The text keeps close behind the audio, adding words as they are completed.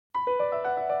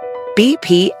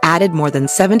BP added more than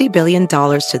 $70 billion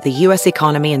to the U.S.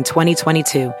 economy in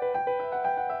 2022.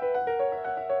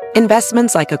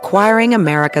 Investments like acquiring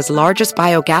America's largest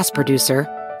biogas producer,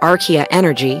 Archaea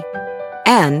Energy,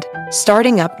 and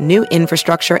starting up new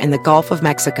infrastructure in the Gulf of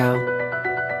Mexico.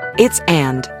 It's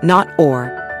and, not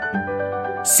or.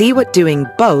 See what doing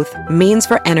both means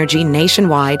for energy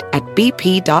nationwide at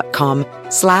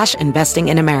bp.com/investing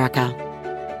in America.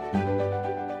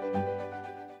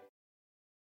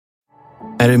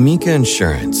 At Amica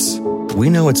Insurance, we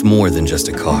know it's more than just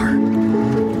a car.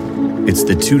 It's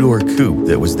the two-door coupe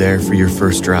that was there for your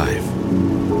first drive,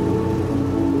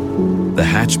 the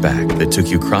hatchback that took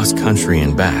you cross-country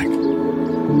and back,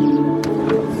 and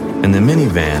the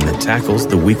minivan that tackles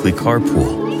the weekly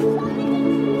carpool.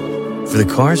 For the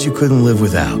cars you couldn't live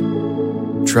without,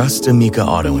 trust Amica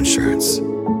Auto Insurance.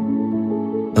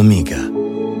 Amica.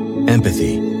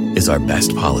 Empathy is our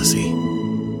best policy.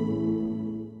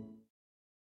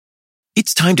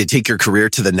 It's time to take your career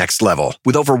to the next level.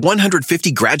 With over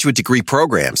 150 graduate degree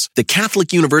programs, the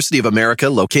Catholic University of America,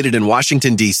 located in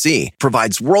Washington, D.C.,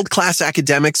 provides world-class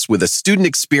academics with a student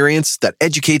experience that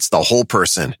educates the whole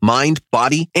person, mind,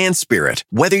 body, and spirit.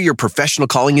 Whether your professional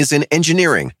calling is in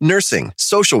engineering, nursing,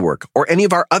 social work, or any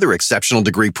of our other exceptional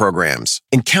degree programs,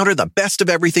 encounter the best of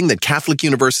everything that Catholic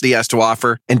University has to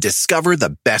offer and discover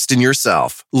the best in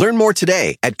yourself. Learn more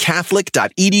today at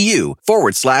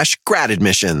catholic.edu/grad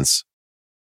admissions.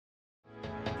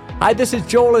 Hi, this is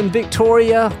Joel and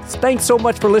Victoria. Thanks so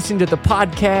much for listening to the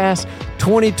podcast.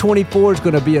 2024 is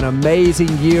going to be an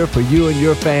amazing year for you and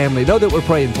your family. Know that we're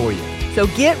praying for you. So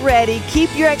get ready.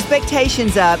 Keep your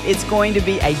expectations up. It's going to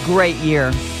be a great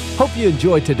year. Hope you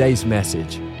enjoyed today's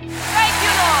message. Thank you,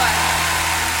 Lord.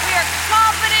 We are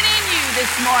confident in you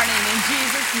this morning in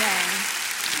Jesus' name.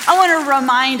 I want to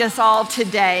remind us all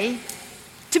today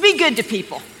to be good to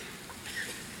people.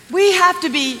 We have to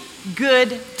be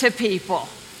good to people.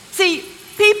 See,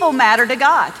 people matter to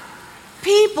God.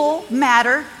 People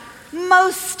matter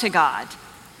most to God.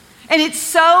 And it's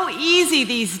so easy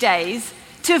these days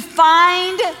to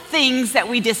find things that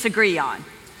we disagree on.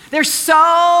 There's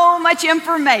so much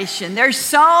information. There's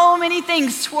so many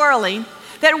things swirling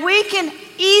that we can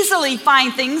easily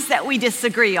find things that we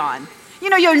disagree on. You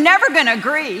know, you're never going to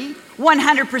agree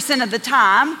 100% of the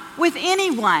time with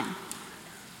anyone.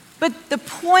 But the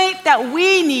point that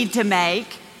we need to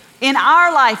make in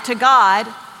our life to God,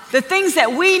 the things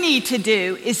that we need to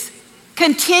do is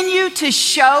continue to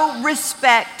show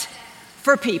respect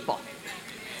for people.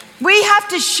 We have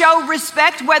to show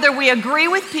respect whether we agree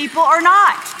with people or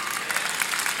not.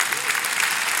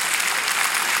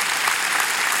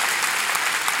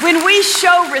 When we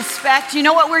show respect, you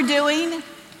know what we're doing?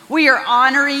 We are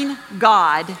honoring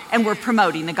God and we're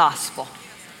promoting the gospel.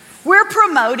 We're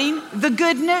promoting the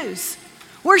good news.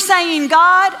 We're saying,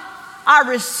 God, I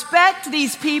respect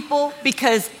these people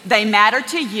because they matter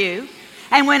to you.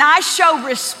 And when I show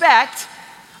respect,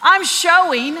 I'm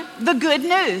showing the good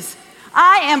news.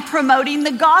 I am promoting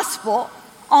the gospel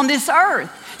on this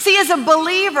earth. See, as a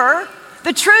believer,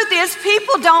 the truth is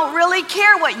people don't really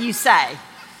care what you say.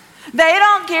 They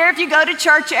don't care if you go to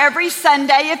church every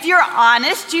Sunday, if you're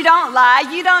honest, you don't lie,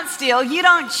 you don't steal, you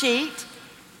don't cheat.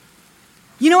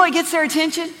 You know what gets their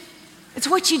attention? It's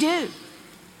what you do.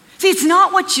 See, it's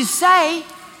not what you say,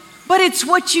 but it's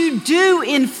what you do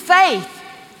in faith.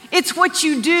 It's what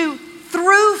you do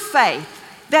through faith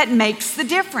that makes the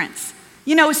difference.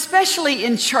 You know, especially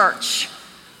in church.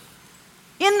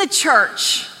 In the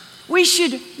church, we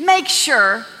should make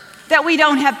sure that we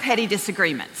don't have petty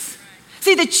disagreements.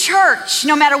 See, the church,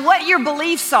 no matter what your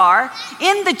beliefs are,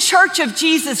 in the church of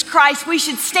Jesus Christ, we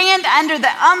should stand under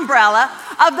the umbrella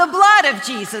of the blood of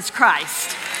Jesus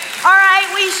Christ. All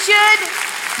right, we should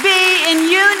be in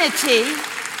unity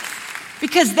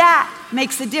because that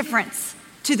makes a difference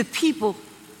to the people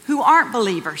who aren't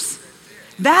believers.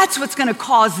 That's what's going to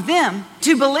cause them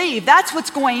to believe. That's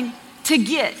what's going to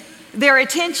get their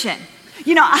attention.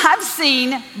 You know, I've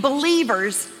seen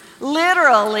believers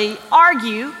literally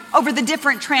argue over the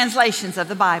different translations of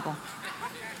the Bible.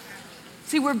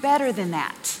 See, we're better than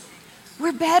that.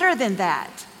 We're better than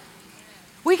that.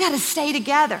 We got to stay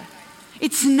together.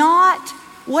 It's not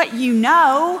what you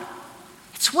know,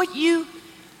 it's what you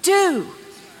do.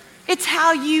 It's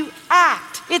how you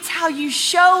act. It's how you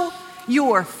show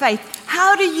your faith.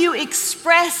 How do you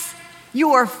express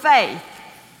your faith?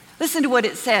 Listen to what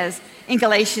it says in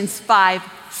Galatians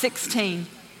 5:16.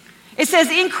 It says,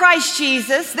 in Christ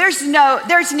Jesus, there's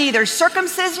neither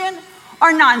circumcision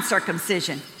or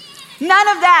non-circumcision. None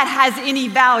of that has any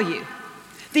value.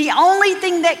 The only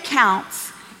thing that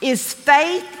counts is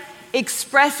faith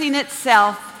expressing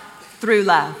itself through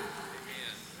love.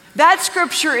 That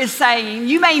scripture is saying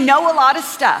you may know a lot of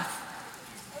stuff.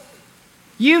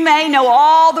 You may know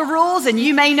all the rules and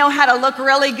you may know how to look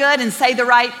really good and say the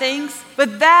right things,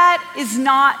 but that is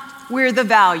not where the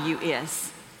value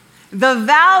is. The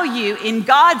value in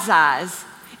God's eyes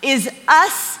is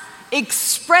us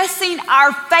expressing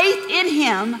our faith in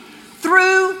Him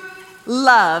through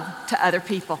love to other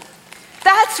people.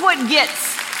 That's what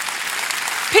gets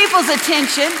people's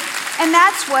attention, and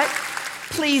that's what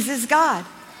pleases God.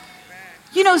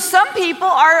 You know, some people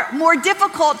are more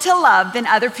difficult to love than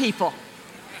other people.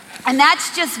 And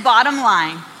that's just bottom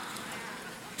line.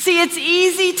 See, it's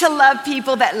easy to love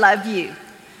people that love you,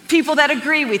 people that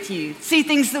agree with you, see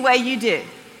things the way you do.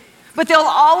 But there'll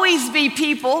always be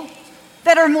people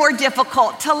that are more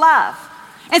difficult to love.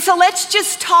 And so let's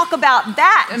just talk about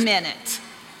that a minute,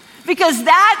 because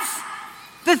that's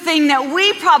the thing that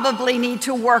we probably need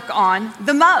to work on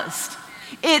the most.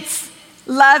 It's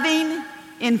loving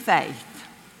in faith.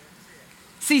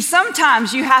 See,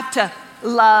 sometimes you have to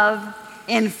love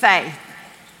in faith.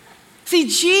 See,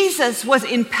 Jesus was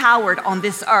empowered on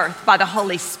this earth by the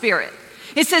Holy Spirit.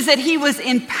 It says that He was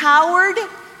empowered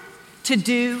to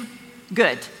do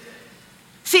good.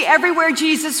 See, everywhere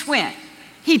Jesus went,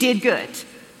 He did good.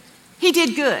 He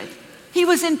did good. He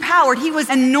was empowered. He was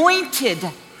anointed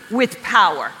with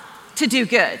power to do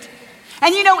good.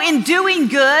 And you know, in doing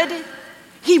good,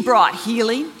 He brought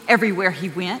healing everywhere He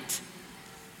went.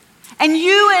 And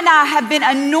you and I have been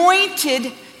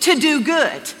anointed to do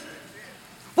good.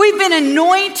 We've been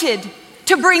anointed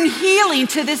to bring healing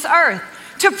to this earth,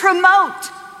 to promote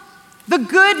the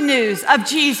good news of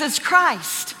Jesus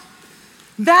Christ.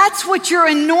 That's what your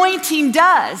anointing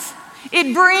does.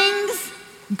 It brings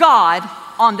God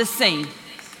on the scene.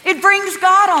 It brings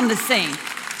God on the scene.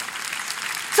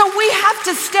 So we have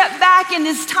to step back in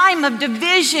this time of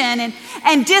division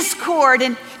and discord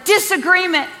and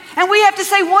disagreement, and we have to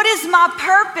say, what is my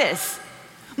purpose?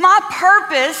 My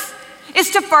purpose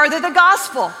is to further the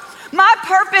gospel. My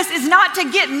purpose is not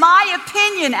to get my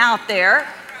opinion out there.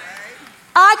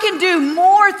 I can do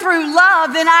more through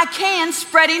love than I can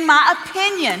spreading my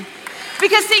opinion.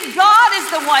 Because see, God is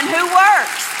the one who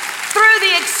works through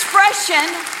the expression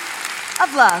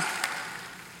of love.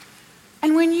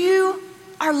 And when you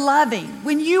are loving,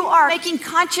 when you are making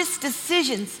conscious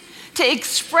decisions to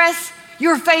express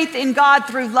your faith in God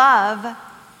through love,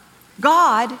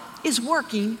 God is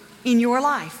working in your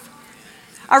life.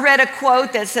 I read a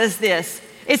quote that says this.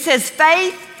 It says,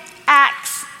 faith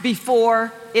acts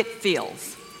before it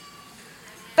feels.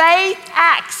 Faith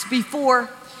acts before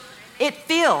it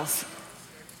feels.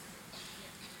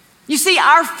 You see,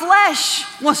 our flesh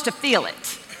wants to feel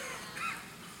it.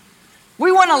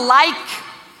 We want to like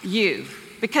you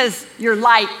because you're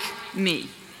like me.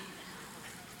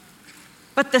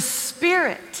 But the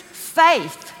Spirit,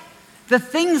 faith, the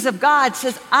things of God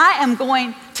says, I am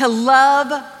going to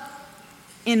love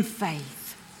in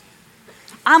faith.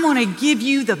 I'm going to give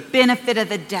you the benefit of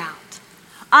the doubt.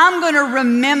 I'm going to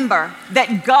remember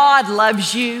that God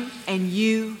loves you and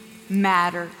you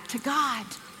matter to God.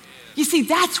 You see,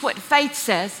 that's what faith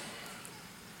says.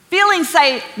 Feelings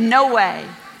say, no way.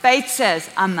 Faith says,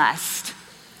 I must.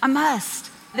 I must.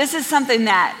 This is something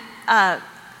that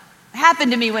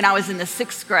happened to me when I was in the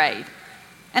 6th grade.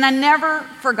 And I never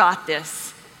forgot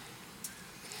this.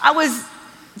 I was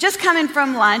just coming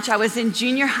from lunch. I was in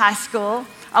junior high school.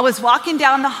 I was walking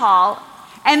down the hall,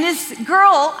 and this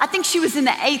girl, I think she was in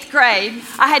the 8th grade.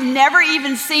 I had never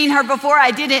even seen her before.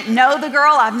 I didn't know the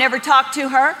girl. I've never talked to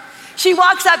her. She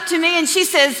walks up to me and she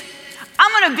says,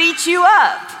 I'm going to beat you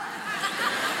up.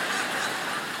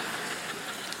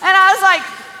 And I was like,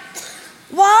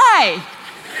 why?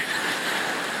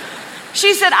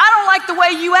 She said, I don't like the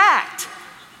way you act.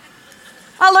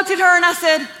 I looked at her and I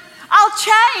said, I'll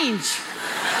change.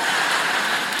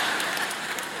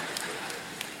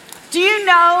 Do you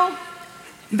know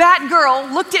that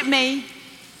girl looked at me,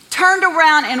 turned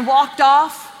around and walked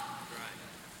off,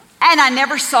 and I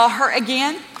never saw her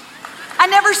again? I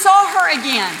never saw her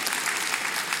again.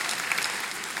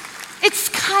 It's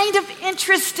kind of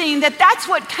interesting that that's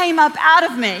what came up out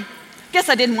of me. Guess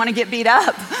I didn't want to get beat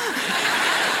up.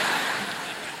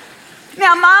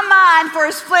 Now, my mind for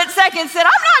a split second said,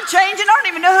 I'm not changing. I don't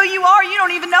even know who you are. You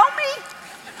don't even know me.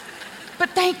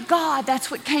 But thank God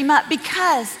that's what came up,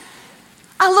 because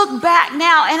I look back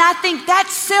now and I think that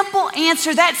simple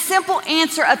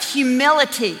answer of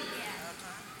humility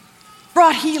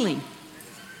brought healing.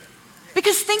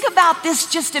 Because think about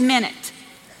this just a minute.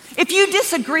 If you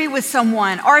disagree with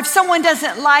someone, or if someone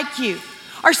doesn't like you,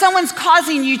 or someone's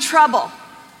causing you trouble,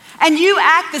 and you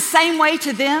act the same way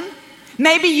to them,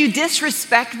 maybe you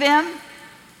disrespect them,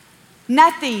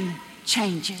 nothing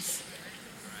changes.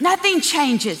 Nothing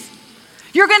changes.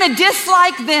 You're going to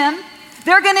dislike them.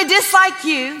 They're going to dislike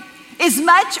you as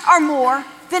much or more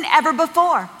than ever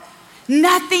before.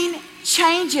 Nothing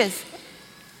changes.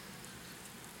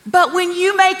 But when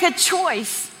you make a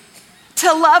choice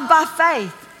to love by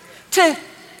faith, to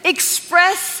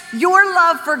express your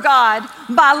love for God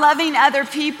by loving other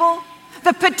people,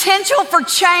 the potential for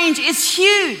change is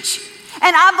huge.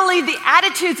 And I believe the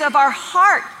attitudes of our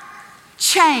heart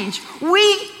change.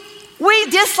 We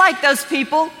dislike those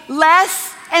people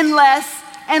less and less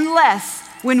and less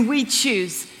when we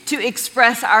choose to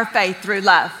express our faith through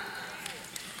love.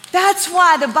 That's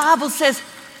why the Bible says,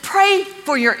 pray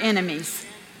for your enemies.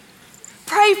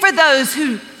 Pray for those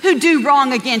who do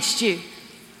wrong against you.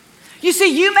 You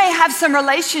see, you may have some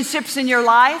relationships in your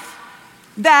life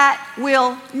that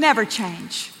will never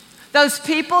change. Those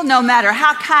people, no matter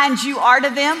how kind you are to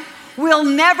them, will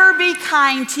never be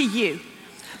kind to you.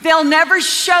 They'll never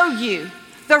show you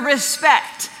the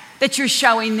respect that you're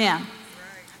showing them.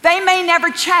 They may never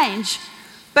change,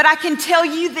 but I can tell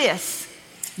you this,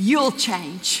 you'll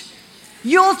change.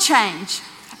 You'll change.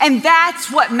 And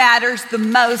that's what matters the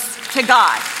most to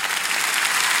God.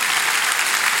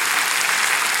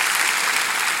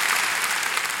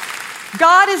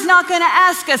 God is not going to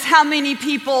ask us how many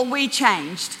people we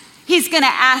changed. He's going to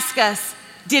ask us,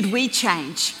 did we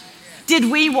change?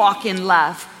 Did we walk in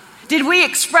love? Did we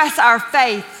express our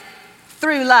faith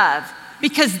through love?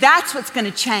 Because that's what's going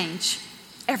to change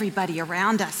everybody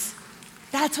around us.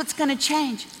 That's what's going to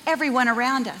change everyone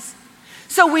around us.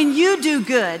 So when you do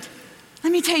good,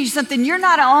 let me tell you something, you're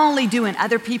not only doing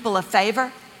other people a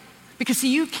favor, because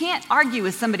see, you can't argue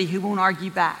with somebody who won't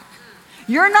argue back.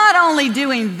 You're not only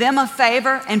doing them a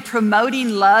favor and promoting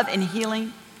love and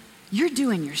healing, you're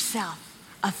doing yourself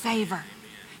a favor.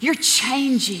 You're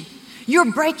changing.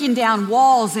 You're breaking down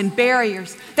walls and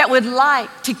barriers that would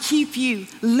like to keep you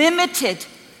limited.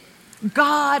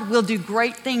 God will do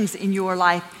great things in your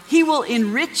life. He will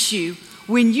enrich you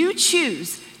when you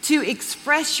choose to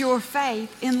express your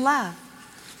faith in love.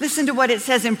 Listen to what it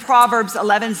says in Proverbs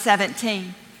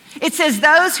 11:17. It says,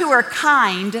 those who are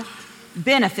kind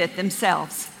benefit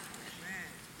themselves.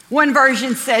 One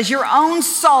version says, your own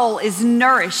soul is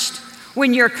nourished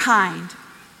when you're kind.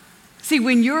 See,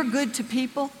 when you're good to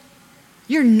people,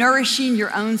 you're nourishing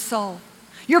your own soul.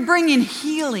 You're bringing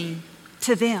healing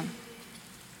to them.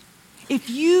 If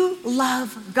you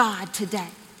love God today,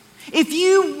 if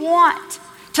you want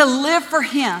to live for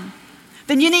Him,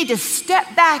 then you need to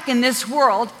step back in this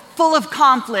world full of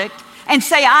conflict and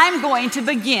say, I'm going to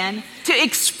begin to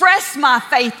express my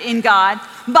faith in God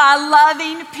by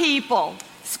loving people,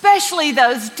 especially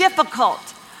those difficult,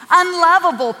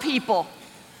 unlovable people.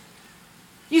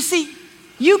 You see,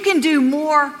 you can do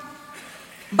more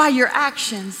by your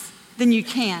actions than you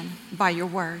can by your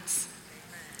words.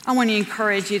 I want to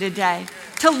encourage you today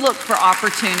to look for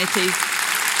opportunities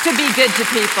to be good to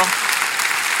people.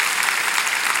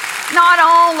 Not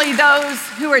only those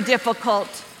who are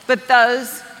difficult, but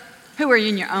those who are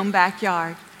in your own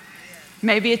backyard.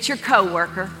 Maybe it's your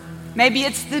coworker, maybe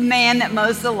it's the man that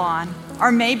mows the lawn,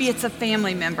 or maybe it's a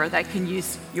family member that can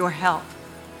use your help.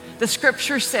 The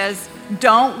scripture says,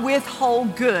 don't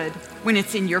withhold good when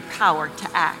it's in your power to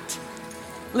act.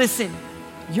 Listen,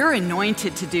 you're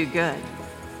anointed to do good.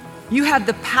 You have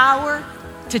the power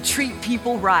to treat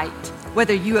people right,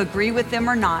 whether you agree with them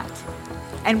or not.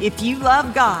 And if you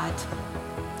love God,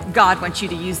 God wants you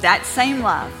to use that same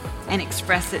love and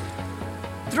express it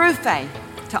through faith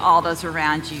to all those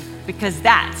around you, because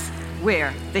that's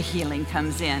where the healing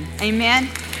comes in. Amen?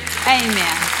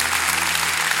 Amen.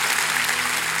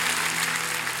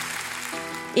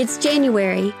 It's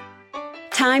January.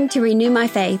 Time to renew my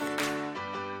faith.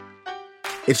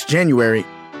 It's January.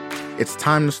 It's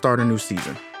time to start a new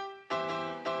season.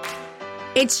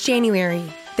 It's January.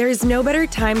 There is no better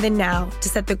time than now to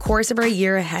set the course of our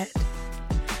year ahead.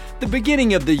 The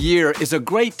beginning of the year is a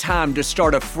great time to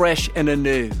start afresh and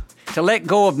anew, to let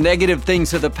go of negative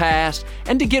things of the past,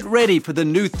 and to get ready for the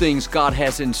new things God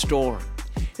has in store.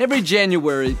 Every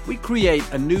January, we create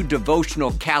a new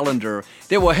devotional calendar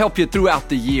that will help you throughout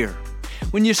the year.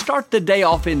 When you start the day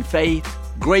off in faith,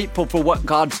 grateful for what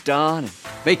God's done, and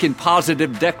making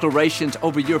positive declarations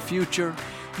over your future,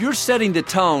 you're setting the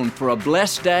tone for a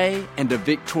blessed day and a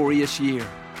victorious year.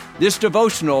 This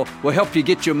devotional will help you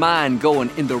get your mind going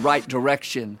in the right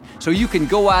direction so you can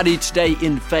go out each day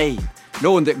in faith,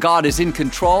 knowing that God is in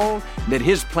control and that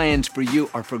His plans for you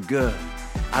are for good.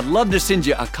 I'd love to send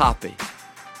you a copy.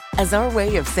 As our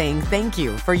way of saying thank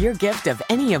you for your gift of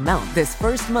any amount this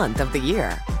first month of the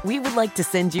year, we would like to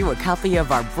send you a copy of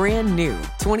our brand new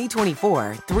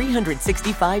 2024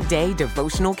 365-day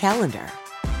devotional calendar.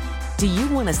 Do you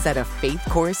want to set a faith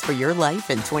course for your life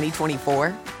in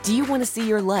 2024? Do you want to see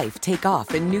your life take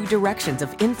off in new directions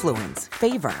of influence,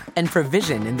 favor, and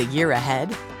provision in the year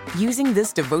ahead? Using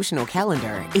this devotional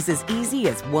calendar is as easy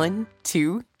as 1,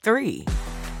 2, 3.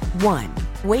 1.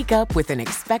 Wake up with an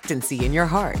expectancy in your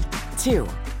heart. 2.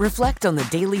 Reflect on the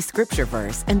daily scripture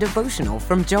verse and devotional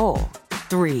from Joel.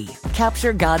 3.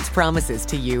 Capture God's promises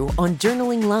to you on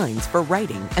journaling lines for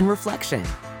writing and reflection.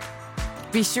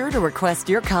 Be sure to request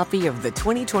your copy of the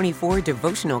 2024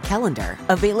 devotional calendar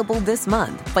available this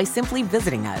month by simply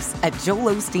visiting us at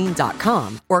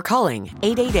joelosteen.com or calling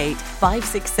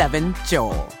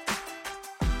 888-567-JOEL.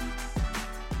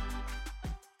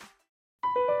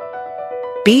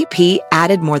 BP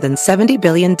added more than $70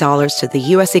 billion to the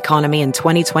U.S. economy in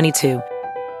 2022.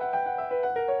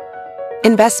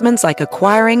 Investments like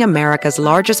acquiring America's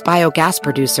largest biogas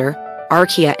producer,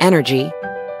 Archaea Energy,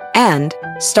 and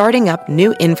starting up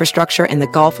new infrastructure in the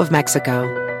Gulf of Mexico.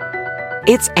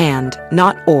 It's and,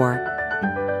 not or.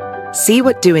 See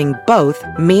what doing both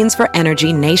means for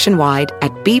energy nationwide at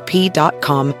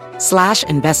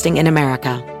bp.com/investing in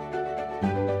America.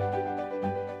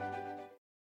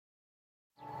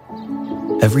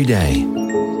 Every day,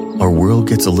 our world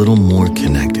gets a little more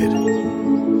connected,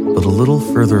 but a little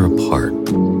further apart.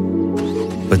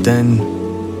 But then,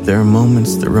 there are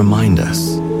moments that remind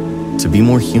us to be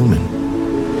more human.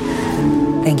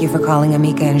 Thank you for calling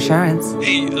Amica Insurance.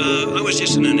 Hey, I was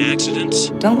just in an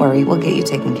accident. Don't worry, we'll get you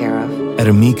taken care of. At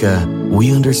Amica,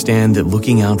 we understand that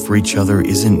looking out for each other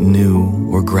isn't new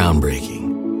or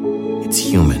groundbreaking. It's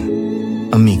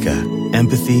human. Amica,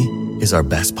 empathy is our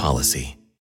best policy.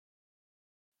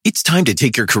 It's time to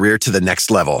take your career to the next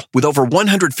level. With over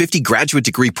 150 graduate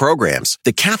degree programs,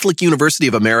 the Catholic University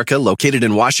of America, located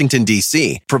in Washington,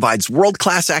 D.C., provides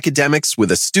world-class academics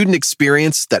with a student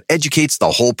experience that educates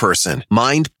the whole person,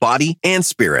 mind, body, and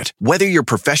spirit. Whether your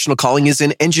professional calling is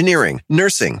in engineering,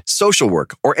 nursing, social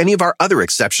work, or any of our other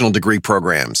exceptional degree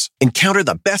programs, encounter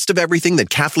the best of everything that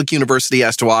Catholic University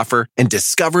has to offer and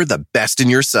discover the best in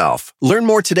yourself. Learn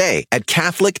more today at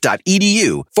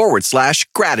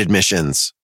catholic.edu/grad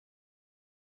admissions.